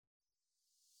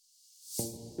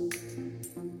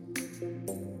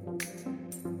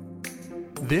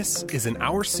This is an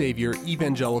Our Savior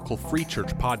Evangelical Free Church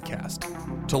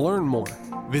podcast. To learn more,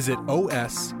 visit osefc.org.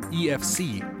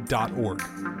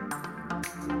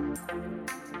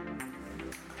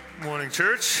 Morning,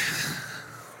 church.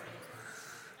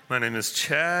 My name is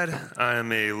Chad. I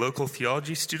am a local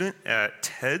theology student at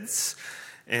TEDS.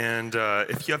 And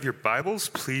if you have your Bibles,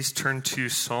 please turn to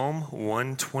Psalm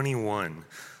 121.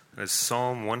 That's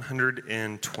Psalm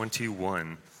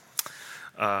 121.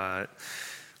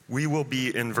 We will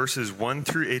be in verses 1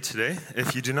 through 8 today.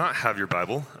 If you do not have your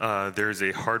Bible, there's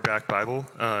a hardback Bible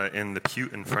in the pew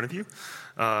in front of you.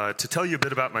 To tell you a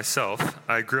bit about myself,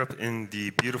 I grew up in the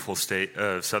beautiful state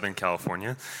of Southern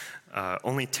California,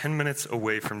 only 10 minutes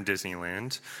away from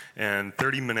Disneyland and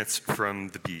 30 minutes from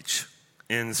the beach.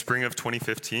 In spring of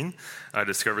 2015, I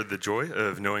discovered the joy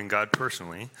of knowing God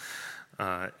personally.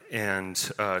 And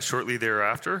shortly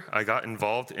thereafter, I got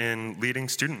involved in leading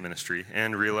student ministry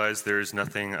and realized there's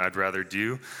nothing I'd rather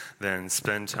do than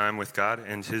spend time with God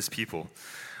and His people.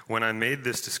 When I made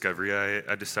this discovery,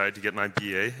 I decided to get my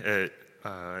BA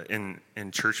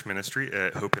in church ministry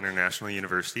at Hope International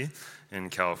University in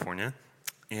California,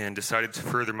 and decided to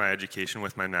further my education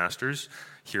with my master's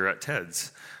here at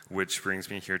TEDS, which brings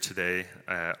me here today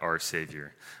at Our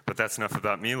Savior. But that's enough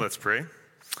about me. Let's pray.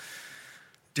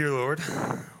 Dear Lord,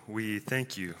 we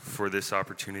thank you for this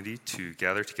opportunity to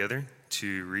gather together,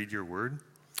 to read your word,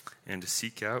 and to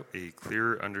seek out a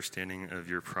clearer understanding of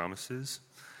your promises.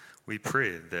 We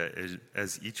pray that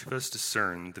as each of us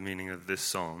discern the meaning of this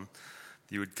psalm,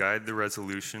 you would guide the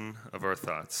resolution of our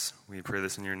thoughts. We pray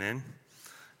this in your name.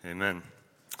 Amen.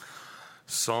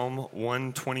 Psalm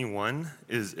 121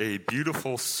 is a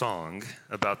beautiful song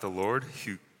about the Lord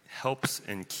who helps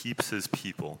and keeps his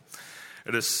people.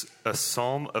 It is a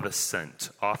psalm of ascent,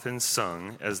 often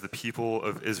sung as the people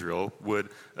of Israel would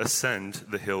ascend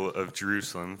the hill of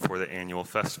Jerusalem for the annual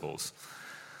festivals.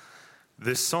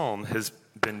 This psalm has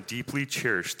been deeply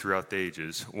cherished throughout the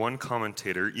ages. One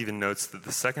commentator even notes that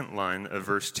the second line of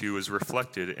verse 2 is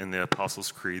reflected in the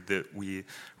Apostles' Creed that we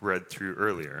read through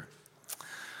earlier.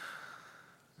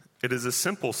 It is a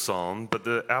simple psalm, but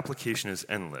the application is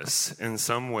endless. In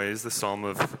some ways, the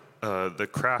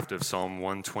craft of Psalm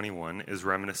 121 is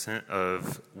reminiscent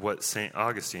of what St.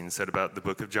 Augustine said about the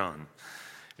book of John.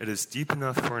 It is deep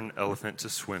enough for an elephant to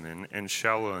swim in and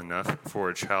shallow enough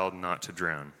for a child not to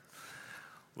drown.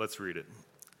 Let's read it.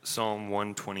 Psalm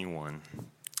 121,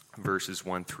 verses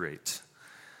 1 through 8.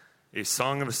 A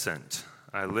song of ascent.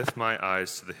 I lift my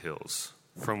eyes to the hills.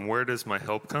 From where does my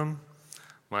help come?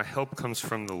 My help comes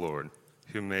from the Lord,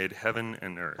 who made heaven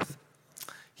and earth.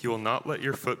 He will not let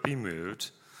your foot be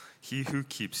moved. He who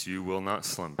keeps you will not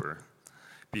slumber.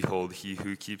 Behold, he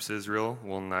who keeps Israel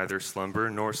will neither slumber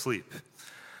nor sleep.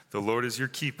 The Lord is your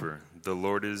keeper. The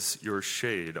Lord is your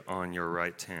shade on your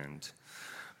right hand.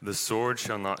 The sword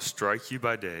shall not strike you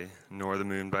by day, nor the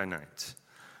moon by night.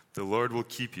 The Lord will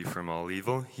keep you from all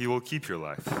evil. He will keep your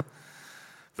life.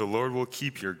 The Lord will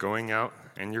keep your going out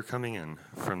and your coming in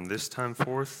from this time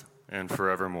forth and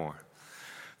forevermore.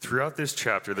 Throughout this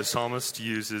chapter, the psalmist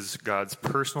uses God's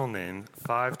personal name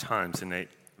 5 times in 8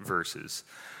 verses.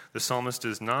 The psalmist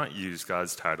does not use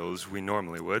God's title as we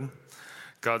normally would.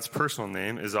 God's personal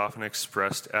name is often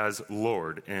expressed as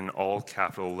Lord in all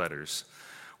capital letters.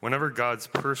 Whenever God's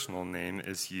personal name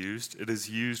is used, it is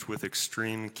used with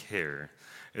extreme care.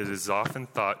 It is often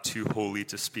thought too holy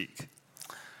to speak.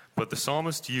 But the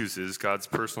psalmist uses God's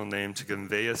personal name to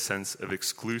convey a sense of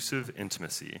exclusive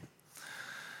intimacy.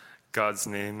 God's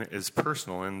name is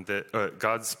personal in that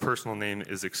God's personal name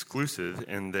is exclusive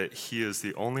in that He is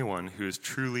the only one who is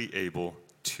truly able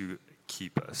to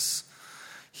keep us.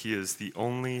 He is the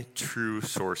only true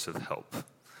source of help.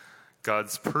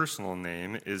 God's personal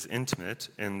name is intimate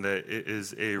in that it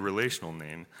is a relational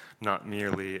name, not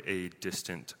merely a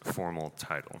distant formal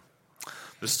title.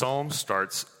 The psalm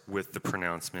starts with the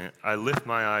pronouncement, I lift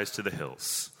my eyes to the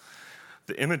hills.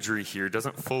 The imagery here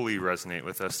doesn't fully resonate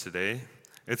with us today.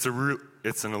 It's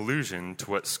an allusion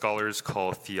to what scholars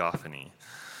call theophany.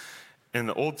 In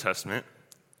the Old Testament,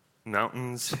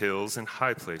 mountains, hills, and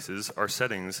high places are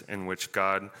settings in which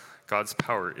God's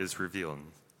power is revealed.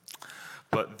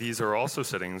 But these are also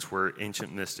settings where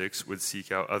ancient mystics would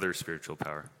seek out other spiritual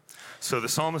power. So the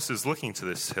psalmist is looking to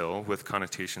this hill with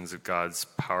connotations of God's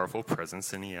powerful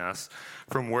presence, and he asks,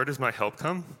 from where does my help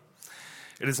come?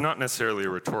 It is not necessarily a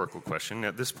rhetorical question.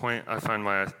 At this point, I find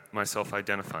myself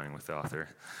identifying with the author.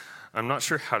 I'm not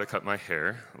sure how to cut my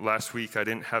hair. Last week, I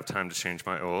didn't have time to change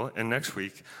my oil, and next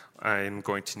week, I'm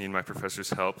going to need my professor's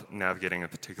help navigating a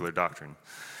particular doctrine.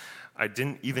 I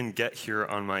didn't even get here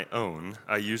on my own.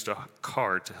 I used a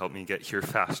car to help me get here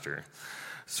faster.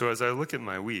 So as I look at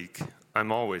my week,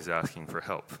 I'm always asking for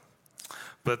help.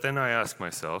 But then I ask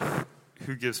myself,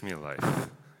 who gives me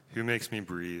life? Who makes me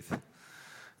breathe?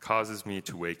 Causes me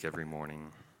to wake every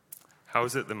morning? How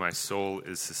is it that my soul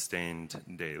is sustained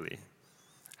daily?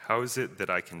 How is it that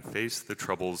I can face the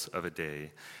troubles of a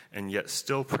day and yet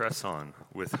still press on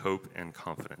with hope and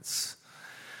confidence?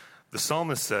 The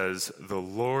psalmist says,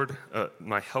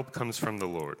 my help comes from the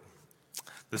Lord.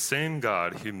 The same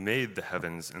God who made the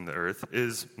heavens and the earth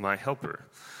is my helper.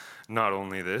 Not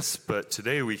only this, but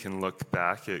today we can look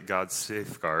back at God's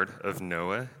safeguard of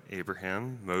Noah,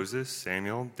 Abraham, Moses,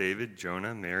 Samuel, David,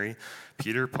 Jonah, Mary,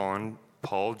 Peter,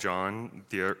 Paul, John,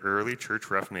 the early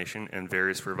church reformation, and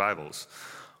various revivals.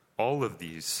 All of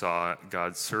these saw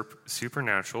God's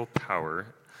supernatural power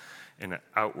in an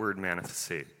outward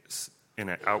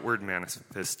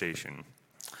manifestation.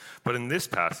 But in this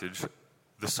passage,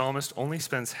 the psalmist only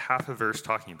spends half a verse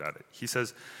talking about it. He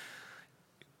says,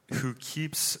 who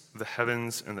keeps the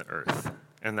heavens and the earth,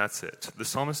 and that's it. The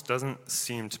psalmist doesn't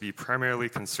seem to be primarily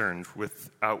concerned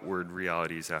with outward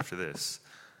realities after this.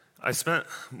 I spent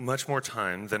much more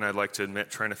time than I'd like to admit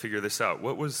trying to figure this out.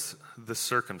 What was the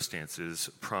circumstances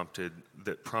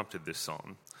that prompted this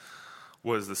psalm?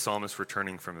 Was the psalmist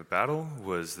returning from a battle?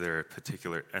 Was there a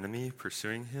particular enemy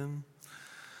pursuing him?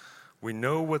 We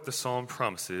know what the psalm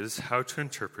promises, how to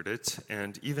interpret it,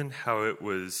 and even how it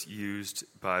was used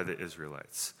by the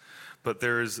Israelites. But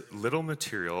there is little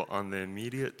material on the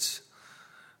immediate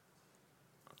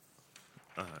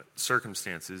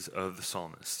circumstances of the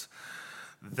psalmist.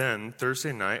 Then,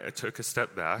 Thursday night, I took a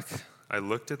step back. I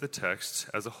looked at the text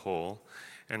as a whole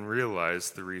and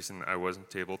realized the reason I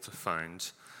wasn't able to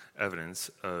find evidence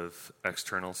of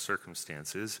external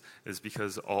circumstances is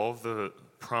because all the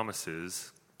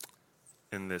promises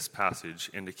in this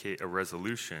passage indicate a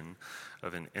resolution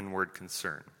of an inward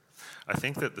concern. I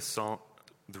think that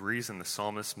the reason the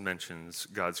psalmist mentions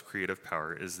God's creative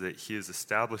power is that he is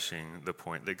establishing the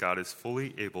point that God is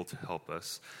fully able to help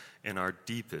us in our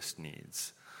deepest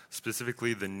needs,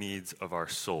 specifically the needs of our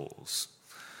souls.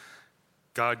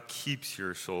 God keeps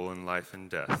your soul in life and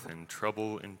death, in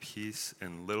trouble and peace,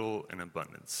 in little and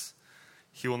abundance.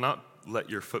 He will not let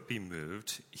your foot be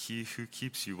moved. He who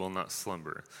keeps you will not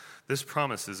slumber. This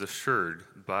promise is assured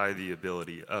by the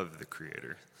ability of the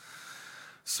Creator.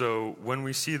 So when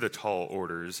we see the tall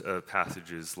orders of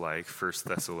passages like 1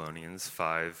 Thessalonians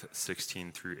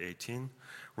 5:16 through 18,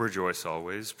 rejoice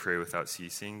always, pray without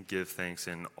ceasing, give thanks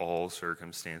in all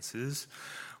circumstances,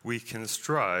 we can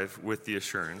strive with the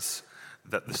assurance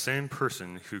that the same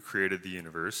person who created the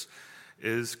universe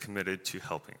is committed to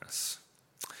helping us.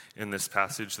 In this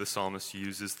passage, the psalmist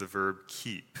uses the verb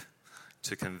keep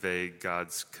to convey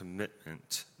God's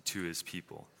commitment to his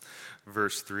people.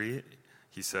 Verse 3,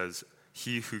 he says,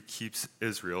 he who keeps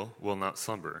Israel will not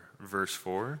slumber. Verse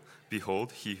 4,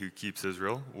 behold, he who keeps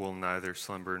Israel will neither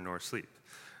slumber nor sleep.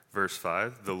 Verse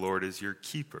 5, the Lord is your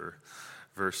keeper.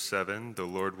 Verse 7, the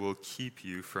Lord will keep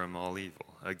you from all evil.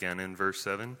 Again in verse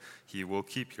 7, he will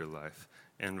keep your life.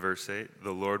 In verse 8,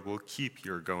 the Lord will keep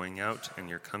your going out and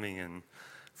your coming in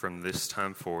from this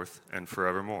time forth and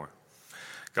forevermore.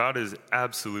 God is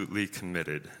absolutely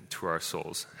committed to our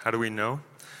souls. How do we know?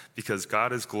 Because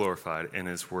God is glorified in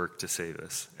his work to save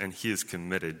us, and he is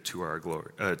committed to our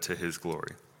glory, to his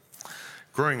glory.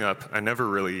 Growing up, I never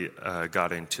really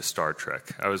got into Star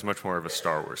Trek. I was much more of a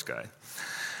Star Wars guy.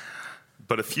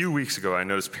 But a few weeks ago, I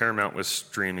noticed Paramount was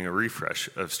streaming a refresh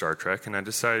of Star Trek, and I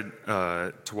decided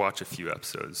to watch a few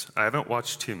episodes. I haven't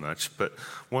watched too much, but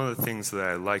one of the things that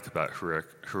I like about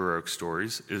heroic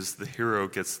stories is the hero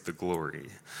gets the glory.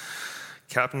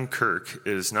 Captain Kirk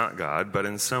is not God, but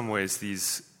in some ways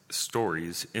these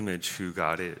stories image who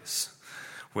God is.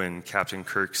 When Captain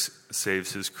Kirk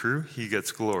saves his crew, he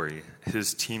gets glory.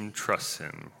 His team trusts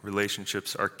him.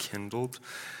 Relationships are kindled,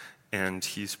 and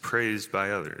he's praised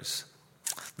by others.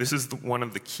 This is one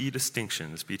of the key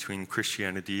distinctions between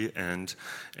Christianity and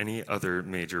any other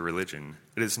major religion.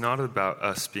 It is not about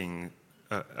us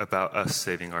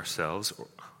saving ourselves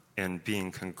and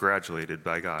being congratulated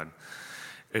by God.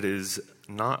 It is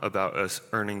not about us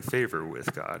earning favor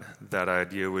with God. That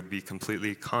idea would be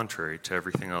completely contrary to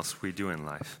everything else we do in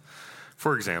life.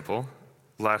 For example,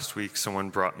 last week someone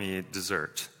brought me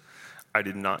dessert. I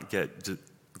did not get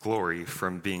glory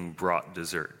from being brought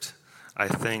dessert. I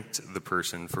thanked the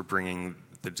person for bringing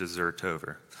the dessert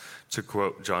over. To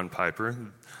quote John Piper,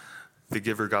 the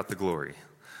giver got the glory.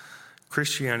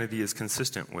 Christianity is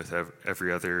consistent with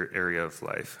every other area of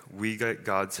life. We get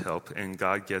God's help, and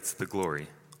God gets the glory,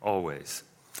 always.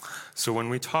 So when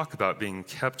we talk about being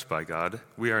kept by God,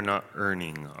 we are not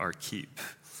earning our keep.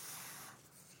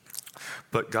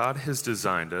 But God has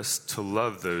designed us to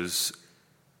love those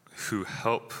who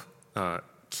help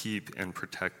keep and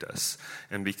protect us.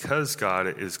 And because God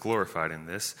is glorified in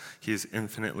this, he is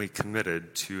infinitely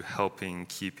committed to helping,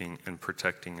 keeping, and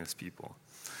protecting his people.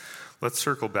 Let's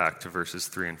circle back to verses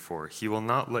 3 and 4. He will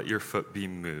not let your foot be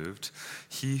moved.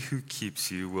 He who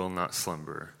keeps you will not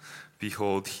slumber.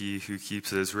 Behold, he who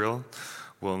keeps Israel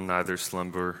will neither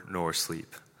slumber nor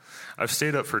sleep. I've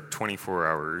stayed up for 24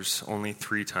 hours only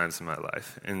 3 times in my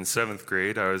life. In 7th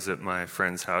grade, I was at my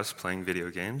friend's house playing video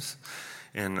games.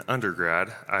 In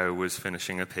undergrad, I was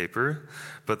finishing a paper,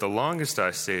 but the longest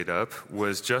I stayed up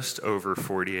was just over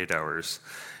 48 hours.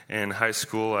 In high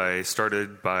school, I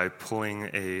started by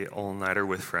pulling a all-nighter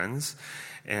with friends,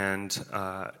 and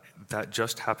that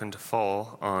just happened to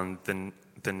fall on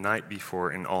the night before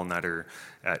an all-nighter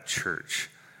at church.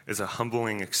 It's a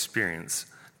humbling experience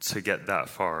to get that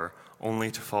far, only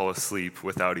to fall asleep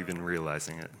without even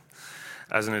realizing it.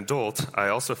 As an adult, I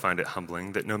also find it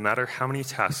humbling that no matter how many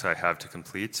tasks I have to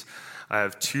complete, I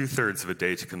have 2/3 of a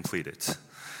day to complete it.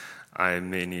 I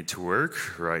may need to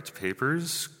work, write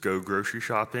papers, go grocery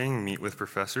shopping, meet with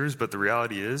professors, but the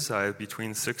reality is I have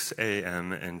between 6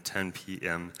 a.m. and 10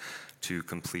 p.m. to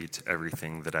complete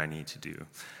everything that I need to do,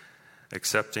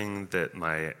 accepting that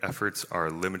my efforts are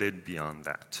limited beyond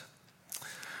that.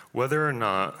 Whether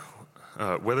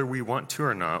we want to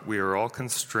or not, we are all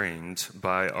constrained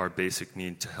by our basic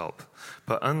need to help.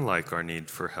 But unlike our need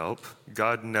for help,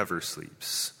 God never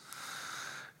sleeps.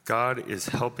 God is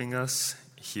helping us.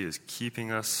 He is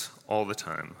keeping us all the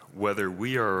time, whether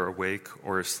we are awake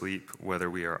or asleep, whether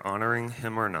we are honoring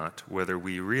him or not, whether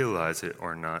we realize it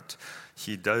or not.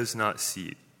 He does not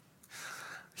cease.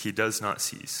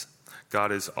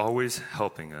 God is always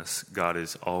helping us. God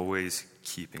is always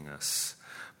keeping us.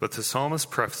 But the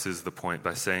psalmist prefaces the point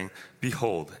by saying,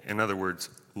 behold, in other words,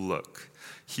 look,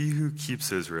 he who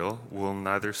keeps Israel will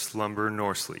neither slumber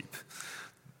nor sleep.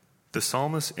 The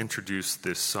psalmist introduced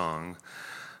this song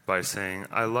by saying,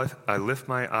 I lift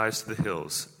my eyes to the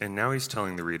hills, and now he's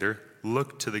telling the reader,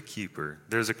 look to the keeper.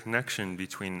 There's a connection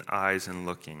between eyes and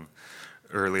looking.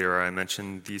 Earlier I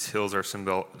mentioned these hills are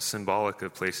symbolic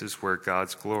of places where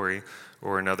God's glory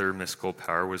or another mystical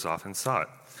power was often sought.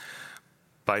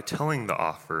 By telling the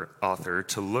author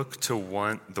to look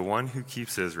to the one who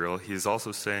keeps Israel, he is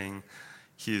also saying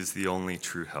he is the only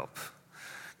true help.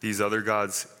 These other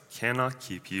gods cannot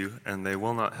keep you, and they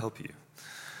will not help you.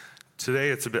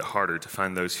 Today, it's a bit harder to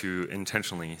find those who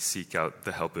intentionally seek out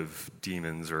the help of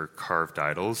demons or carved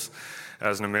idols.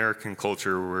 As an American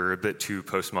culture, we're a bit too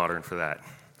postmodern for that.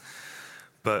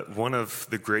 But one of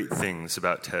the great things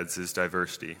about TEDS is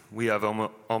diversity. We have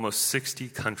almost 60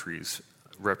 countries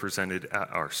represented at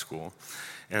our school.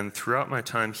 And throughout my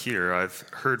time here, I've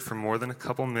heard from more than a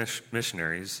couple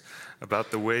missionaries about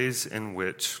the ways in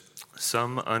which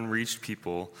some unreached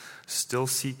people still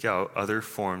seek out other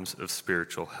forms of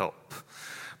spiritual help.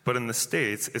 But in the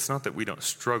States, it's not that we don't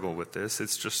struggle with this,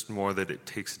 it's just more that it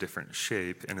takes a different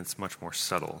shape and it's much more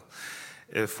subtle.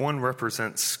 If one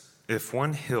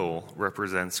hill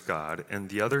represents God and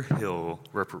the other hill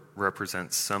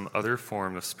represents some other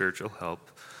form of spiritual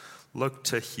help, look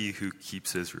to he who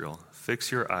keeps Israel.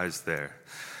 Fix your eyes there.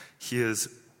 He is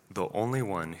the only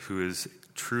one who is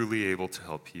truly able to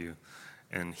help you,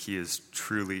 and he is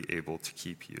truly able to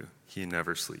keep you. He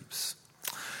never sleeps.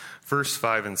 Verse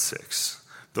 5 and 6.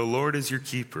 The Lord is your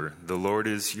keeper. The Lord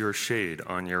is your shade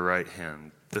on your right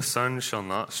hand. The sun shall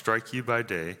not strike you by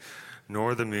day,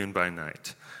 nor the moon by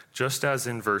night. Just as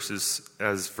verses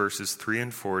 3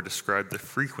 and 4 describe the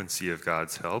frequency of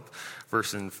God's help,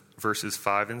 verses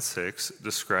 5 and 6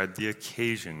 describe the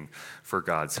occasion for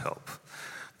God's help.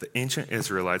 The ancient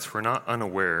Israelites were not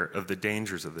unaware of the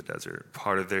dangers of the desert.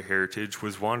 Part of their heritage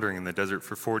was wandering in the desert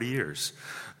for 40 years.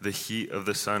 The heat of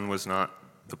the sun was not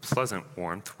the pleasant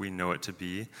warmth we know it to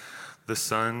be. The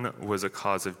sun was a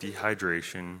cause of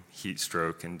dehydration, heat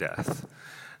stroke, and death.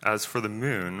 As for the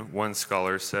moon, one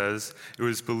scholar says, it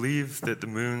was believed that the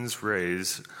moon's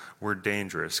rays were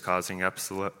dangerous, causing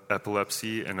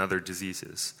epilepsy and other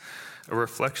diseases. A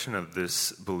reflection of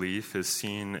this belief is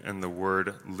seen in the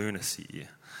word lunacy.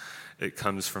 It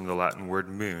comes from the Latin word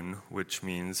moon, which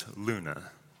means luna.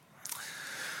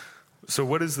 So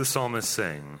what is the psalmist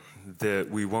saying? That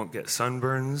we won't get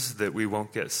sunburns, that we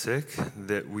won't get sick,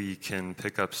 that we can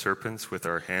pick up serpents with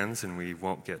our hands and we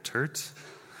won't get hurt?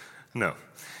 No.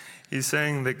 He's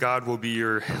saying that God will be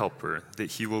your helper,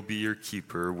 that he will be your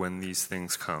keeper when these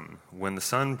things come. When the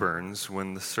sun burns,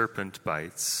 when the serpent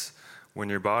bites, when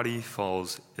your body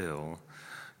falls ill,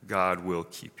 God will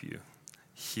keep you.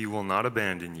 He will not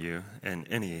abandon you in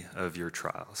any of your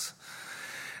trials.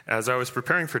 As I was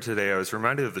preparing for today, I was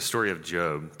reminded of the story of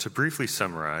Job. To briefly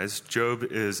summarize, Job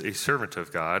is a servant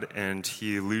of God, and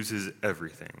he loses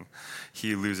everything.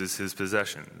 He loses his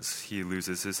possessions. He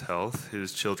loses his health.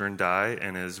 His children die,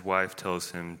 and his wife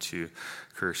tells him to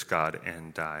curse God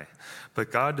and die.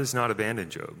 But God does not abandon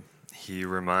Job. He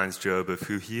reminds Job of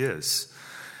who he is.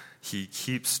 He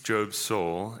keeps Job's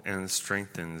soul and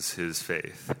strengthens his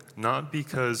faith, not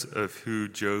because of who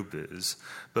Job is,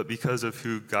 but because of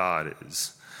who God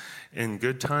is. In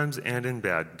good times and in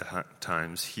bad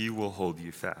times, he will hold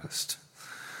you fast.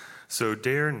 So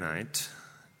day or night,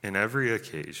 in every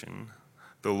occasion,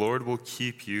 the Lord will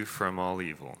keep you from all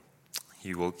evil.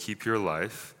 He will keep your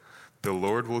life. The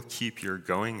Lord will keep your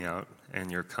going out and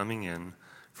your coming in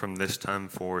from this time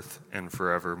forth and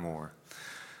forevermore.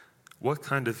 What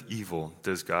kind of evil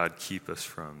does God keep us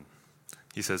from?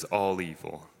 He says all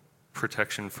evil.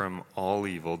 Protection from all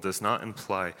evil does not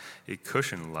imply a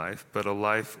cushioned life, but a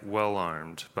life well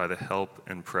armed by the help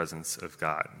and presence of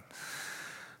God.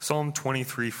 Psalm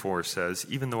 23:4 says,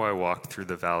 "Even though I walk through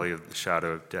the valley of the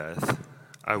shadow of death,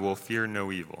 I will fear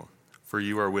no evil, for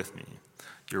you are with me.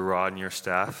 Your rod and your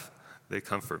staff, they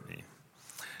comfort me."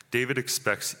 David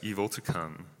expects evil to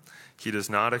come. He does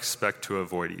not expect to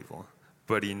avoid evil,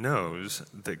 but he knows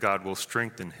that God will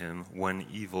strengthen him when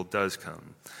evil does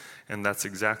come. And that's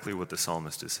exactly what the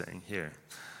psalmist is saying here.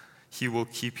 He will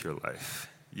keep your life.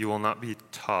 You will not be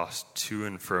tossed to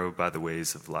and fro by the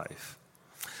ways of life,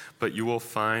 but you will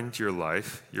find your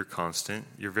life, your constant,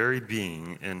 your very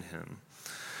being in him.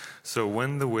 So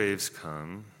when the waves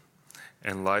come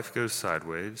and life goes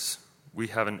sideways, we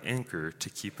have an anchor to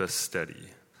keep us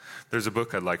steady. There's a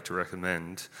book I'd like to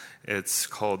recommend. It's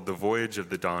called The Voyage of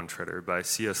the Dawn Treader by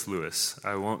C.S. Lewis.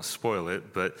 I won't spoil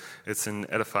it, but it's an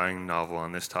edifying novel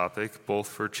on this topic, both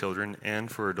for children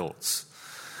and for adults.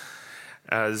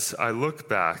 As I look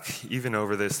back, even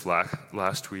over this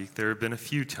last week, there have been a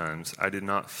few times I did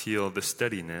not feel the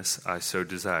steadiness I so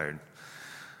desired.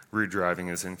 Rude driving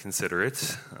is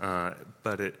inconsiderate,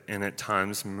 and at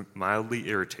times mildly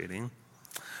irritating.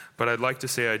 But I'd like to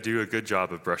say I do a good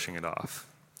job of brushing it off.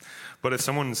 But if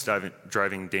someone's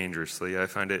driving dangerously, I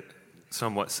find it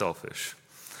somewhat selfish.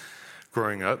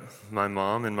 Growing up, my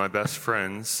mom and my best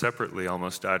friends separately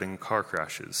almost died in car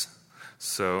crashes.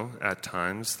 So, at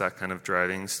times, that kind of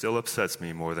driving still upsets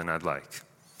me more than I'd like.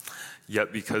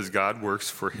 Yet, because God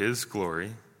works for his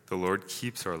glory, the Lord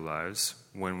keeps our lives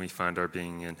when we find our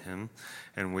being in him,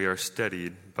 and we are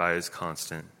steadied by his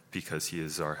constant because he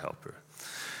is our helper.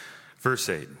 Verse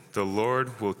 8, "The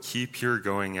Lord will keep your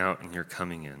going out and your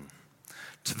coming in."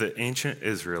 To the ancient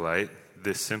Israelite,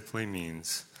 this simply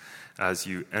means as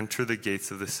you enter the gates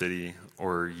of the city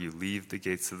or you leave the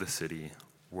gates of the city,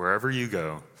 wherever you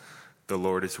go, the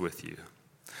Lord is with you.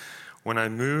 When I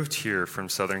moved here from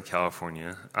Southern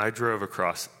California, I drove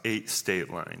across 8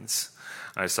 state lines.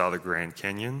 I saw the Grand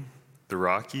Canyon, the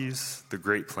Rockies, the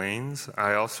Great Plains.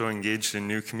 I also engaged in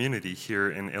new community here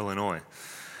in Illinois.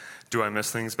 Do I miss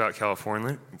things about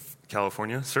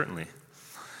California? Certainly.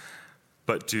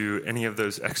 But do any of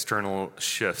those external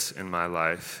shifts in my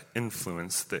life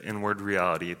influence the inward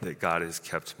reality that God has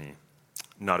kept me?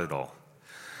 Not at all.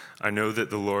 I know that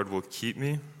the Lord will keep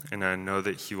me, and I know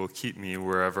that he will keep me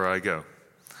wherever I go.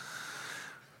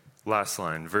 Last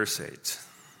line, verse 8.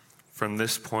 "From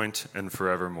this point and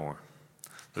forevermore."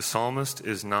 The psalmist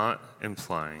is not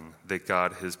implying that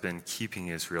God has been keeping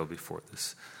Israel before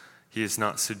this. He is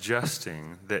not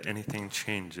suggesting that anything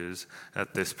changes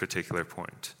at this particular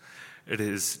point. It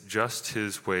is just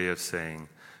his way of saying,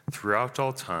 throughout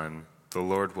all time, the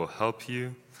Lord will help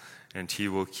you and he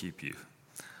will keep you.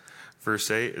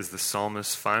 Verse 8 is the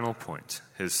psalmist's final point,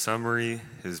 his summary,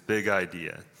 his big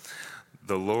idea.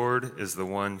 The Lord is the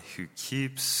one who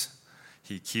keeps.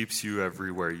 He keeps you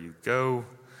everywhere you go,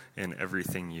 in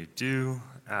everything you do,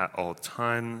 at all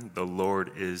time. The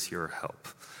Lord is your help.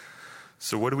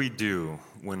 So what do we do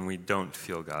when we don't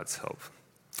feel God's help?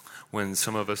 When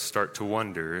some of us start to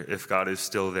wonder if God is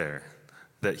still there,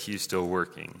 that he's still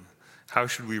working, how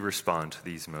should we respond to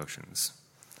these emotions?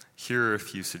 Here are a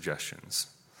few suggestions.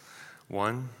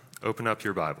 1, open up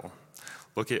your Bible.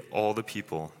 Look at all the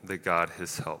people that God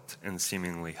has helped in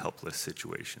seemingly helpless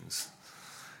situations.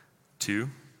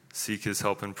 2, seek his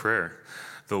help in prayer.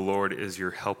 The Lord is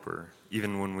your helper,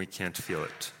 even when we can't feel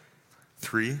it.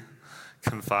 3,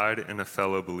 confide in a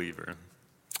fellow believer.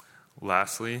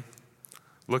 Lastly,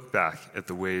 look back at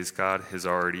the ways God has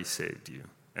already saved you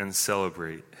and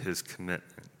celebrate his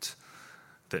commitment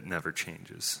that never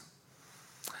changes.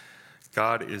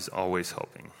 God is always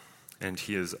helping, and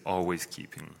he is always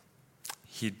keeping.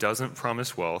 He doesn't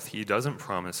promise wealth. He doesn't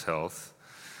promise health.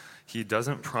 He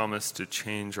doesn't promise to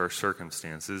change our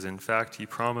circumstances. In fact, he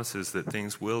promises that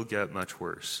things will get much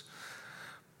worse.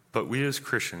 But we as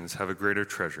Christians have a greater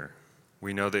treasure.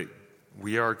 We know that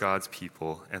we are God's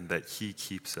people and that he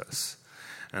keeps us,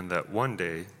 and that one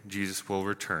day Jesus will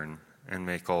return and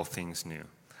make all things new.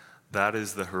 That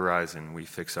is the horizon we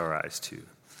fix our eyes to.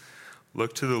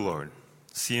 Look to the Lord.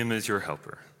 See him as your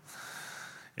helper.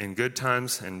 In good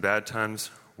times and bad times,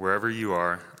 wherever you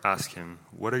are, ask him,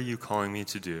 what are you calling me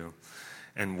to do,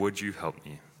 and would you help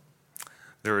me?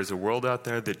 There is a world out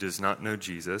there that does not know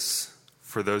Jesus.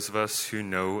 For those of us who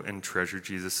know and treasure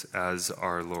Jesus as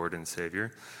our Lord and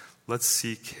Savior, let's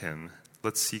seek him.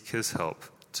 Let's seek his help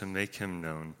to make him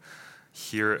known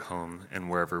here at home and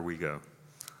wherever we go.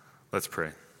 Let's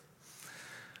pray.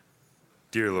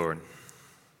 Dear Lord,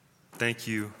 thank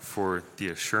you for the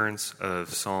assurance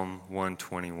of Psalm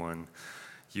 121.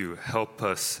 You help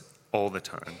us all the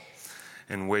time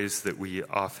in ways that we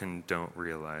often don't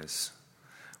realize.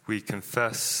 We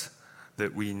confess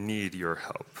that we need your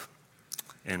help,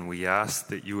 and we ask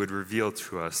that you would reveal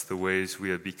to us the ways we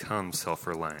have become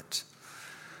self-reliant.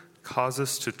 Cause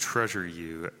us to treasure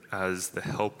you as the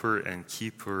helper and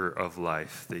keeper of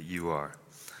life that you are.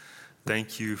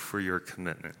 Thank you for your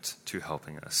commitment to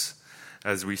helping us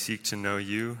as we seek to know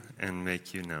you and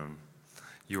make you known.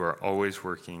 You are always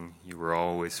working. You are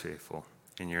always faithful.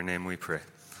 In your name we pray.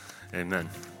 Amen.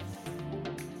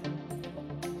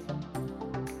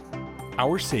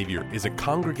 Our Savior is a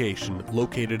congregation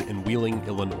located in Wheeling,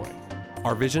 Illinois.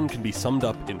 Our vision can be summed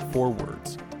up in 4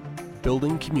 words: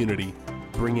 building community,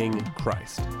 bringing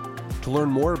Christ. To learn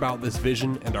more about this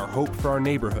vision and our hope for our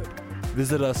neighborhood,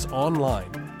 visit us online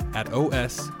at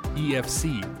osefc.org.